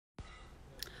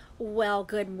Well,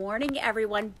 good morning,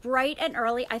 everyone. Bright and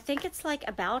early. I think it's like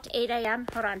about 8 a.m.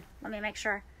 Hold on. Let me make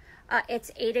sure.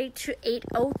 It's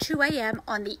 8:02 a.m.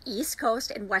 on the East Coast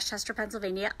in Westchester,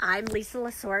 Pennsylvania. I'm Lisa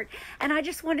Lasorte, and I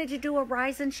just wanted to do a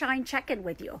rise and shine check-in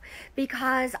with you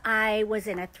because I was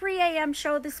in a 3 a.m.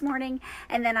 show this morning,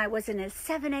 and then I was in a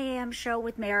 7 a.m. show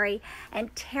with Mary,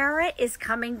 and Tara is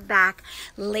coming back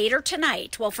later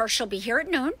tonight. Well, first she'll be here at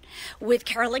noon with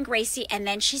Carolyn Gracie, and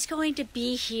then she's going to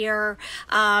be here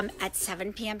at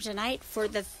 7 p.m. tonight for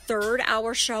the third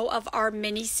hour show of our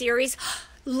mini-series.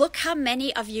 Look how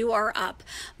many of you are up.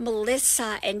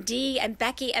 Melissa and Dee and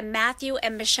Becky and Matthew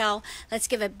and Michelle. Let's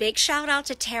give a big shout out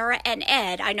to Tara and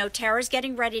Ed. I know Tara's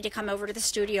getting ready to come over to the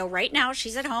studio right now.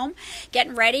 She's at home,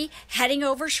 getting ready, heading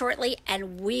over shortly,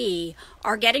 and we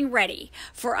are getting ready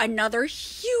for another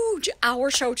huge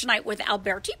hour show tonight with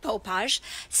Alberti Popage,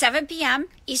 7 p.m.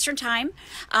 Eastern Time.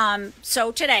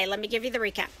 So today, let me give you the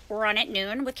recap. We're on at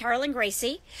noon with Carolyn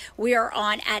Gracie. We are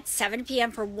on at 7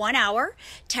 p.m. for 1 hour.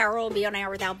 Tara will be on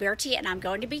air with Alberti, and I'm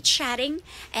going to be chatting.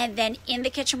 And then in the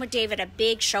kitchen with David, a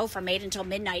big show from 8 until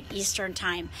midnight Eastern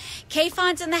Time.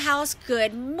 K-Fon's in the house.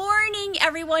 Good morning,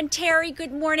 everyone. Terry,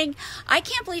 good morning. I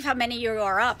can't believe how many of you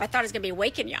are up. I thought I was going to be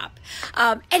waking you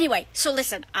up. Anyway, so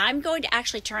listen, I'm going to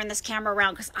actually turn this camera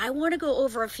around because I want to go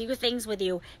over a few things with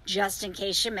you just in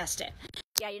case you missed it.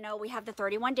 Yeah, you know, we have the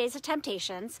 31 Days of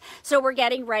Temptations. So we're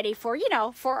getting ready for,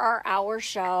 for our hour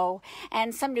show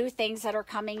and some new things that are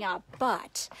coming up.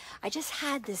 But I just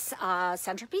had this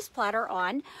centerpiece platter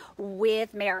on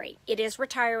with Mary. It is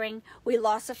retiring. We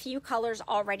lost a few colors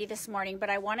already this morning,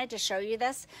 but I wanted to show you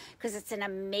this because it's an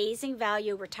amazing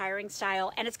value retiring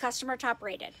style and it's customer top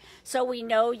rated. So we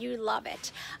know you love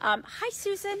it. Hi,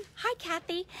 Susan. Hi,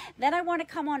 Kathy. Then I want to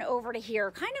come on over to here.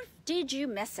 Kind of, did you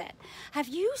miss it? Have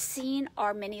you seen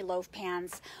our mini loaf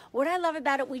pans? What I love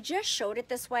about it, we just showed it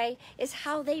this way, is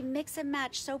how they mix and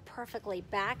match so perfectly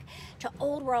back to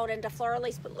Old World and to Floral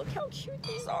Lace. But look how cute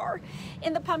these are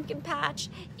in the pumpkin patch,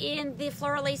 in the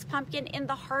Floral Lace pumpkin, in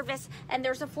the harvest, and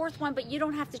there's a fourth one, but you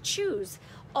don't have to choose.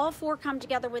 All four come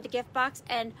together with a gift box.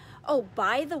 And oh,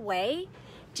 by the way,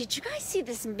 did you guys see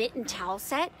this mitten towel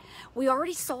set? We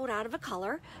already sold out of a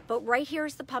color, but right here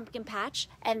is the pumpkin patch,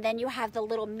 and then you have the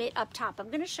little mitt up top. I'm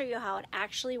going to show you how it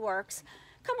actually works.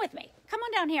 Come with me. Come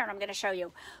on down here, and I'm going to show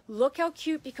you. Look how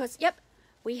cute, because, yep,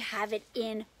 we have it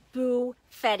in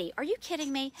Buffetti. Are you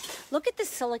kidding me? Look at the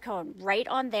silicone right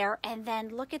on there, and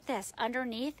then look at this.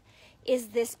 Underneath is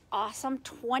this awesome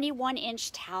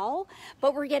 21-inch towel,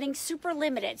 but we're getting super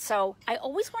limited. So I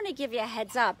always want to give you a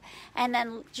heads up. And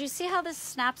then, do you see how this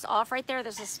snaps off right there?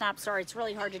 There's a snap, sorry, it's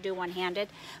really hard to do one-handed,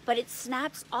 but it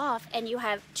snaps off and you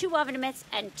have 2 oven mitts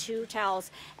and 2 towels.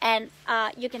 And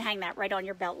you can hang that right on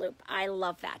your belt loop. I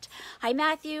love that. Hi,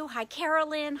 Matthew. Hi,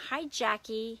 Carolyn. Hi,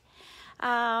 Jackie.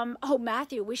 Oh,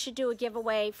 Matthew, we should do a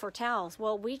giveaway for towels.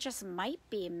 Well, we just might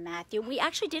be, Matthew. We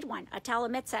actually did one, a towel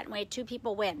and mitt set, and we had 2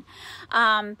 people win.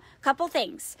 Couple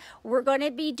things. We're going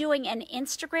to be doing an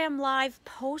Instagram live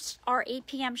post our 8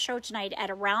 p.m. show tonight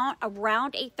at around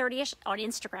 8:30ish on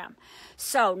Instagram.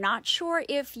 So not sure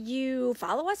if you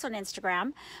follow us on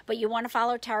Instagram, but you want to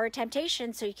follow Tower of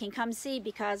Temptation so you can come see,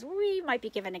 because we might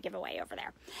be giving a giveaway over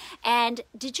there. And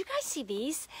did you guys see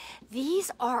these?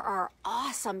 These are our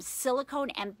awesome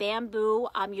silicone and bamboo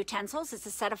utensils. It's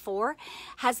a set of 4.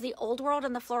 Has the Old World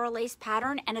and the Floral Lace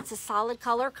pattern, and it's a solid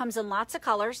color. Comes in lots of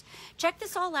colors. Check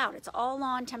this all out. It's all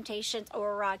on Temptations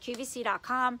or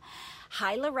QVC.com.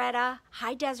 Hi, Loretta.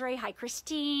 Hi, Desiree. Hi,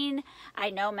 Christine. I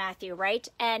know, Matthew, right?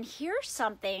 And here's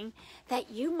something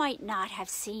that you might not have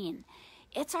seen.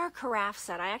 It's our carafe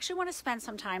set. I actually want to spend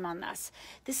some time on this.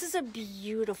 This is a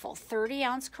beautiful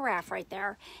 30-ounce carafe right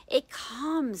there. It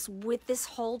comes with this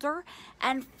holder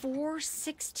and 4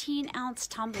 16-ounce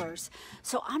tumblers.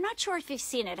 So I'm not sure if you've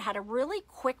seen it. It had a really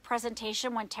quick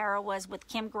presentation when Tara was with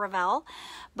Kim Gravel.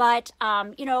 But,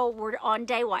 we're on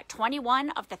day, 21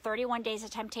 of the 31 Days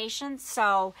of Temptation.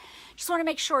 So just want to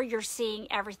make sure you're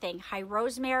seeing everything. Hi,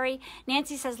 Rosemary.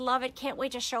 Nancy says, love it. Can't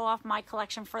wait to show off my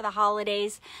collection for the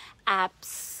holidays.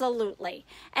 Absolutely.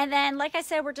 And then, like I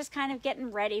said, we're just kind of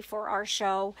getting ready for our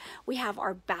show. We have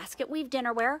our basket weave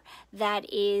dinnerware that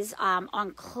is on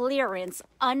clearance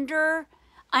under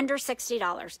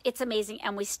 $60. It's amazing,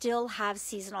 and we still have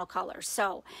seasonal colors.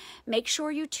 So make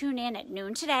sure you tune in at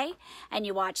noon today and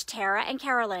you watch Tara and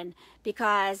Carolyn,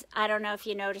 because I don't know if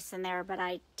you noticed in there, but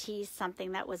I teased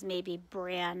something that was maybe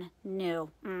brand new.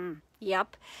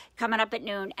 Yep, coming up at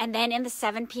noon. And then in the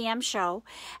 7 p.m. show.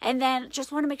 And then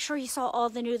just want to make sure you saw all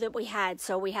the new that we had.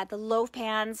 So we had the loaf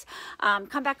pans.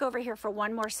 Come back over here for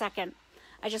one more second.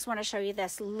 I just want to show you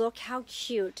this. Look how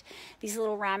cute these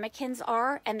little ramekins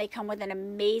are, and they come with an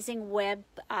amazing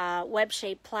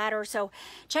web-shaped platter. So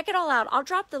check it all out. I'll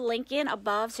drop the link in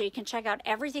above so you can check out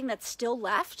everything that's still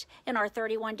left in our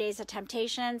 31 Days of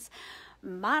Temptations.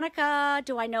 Monica,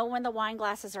 do I know when the wine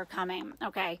glasses are coming?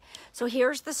 Okay, so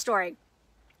here's the story.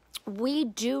 We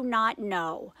do not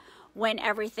know when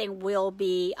everything will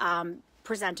be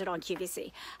presented on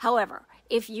QVC. However,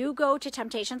 if you go to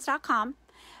temptations.com,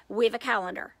 we have a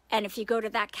calendar. And if you go to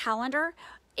that calendar,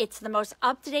 it's the most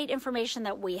up-to-date information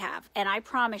that we have. And I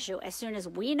promise you, as soon as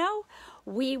we know,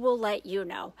 we will let you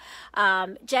know.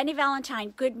 Jenny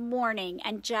Valentine, good morning.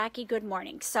 And Jackie, good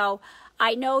morning. So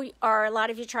I know are a lot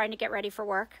of you trying to get ready for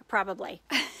work? Probably.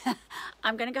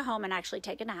 I'm going to go home and actually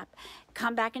take a nap,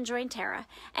 come back and join Tara,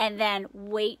 and then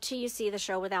wait till you see the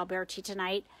show with Alberti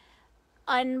tonight.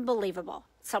 Unbelievable.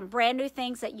 Some brand new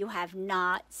things that you have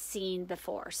not seen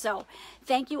before. So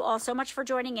thank you all so much for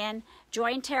joining in.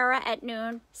 Join Tara at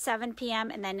noon, 7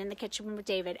 p.m., and then in the kitchen with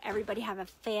David. Everybody have a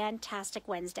fantastic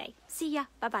Wednesday. See ya.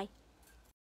 Bye-bye.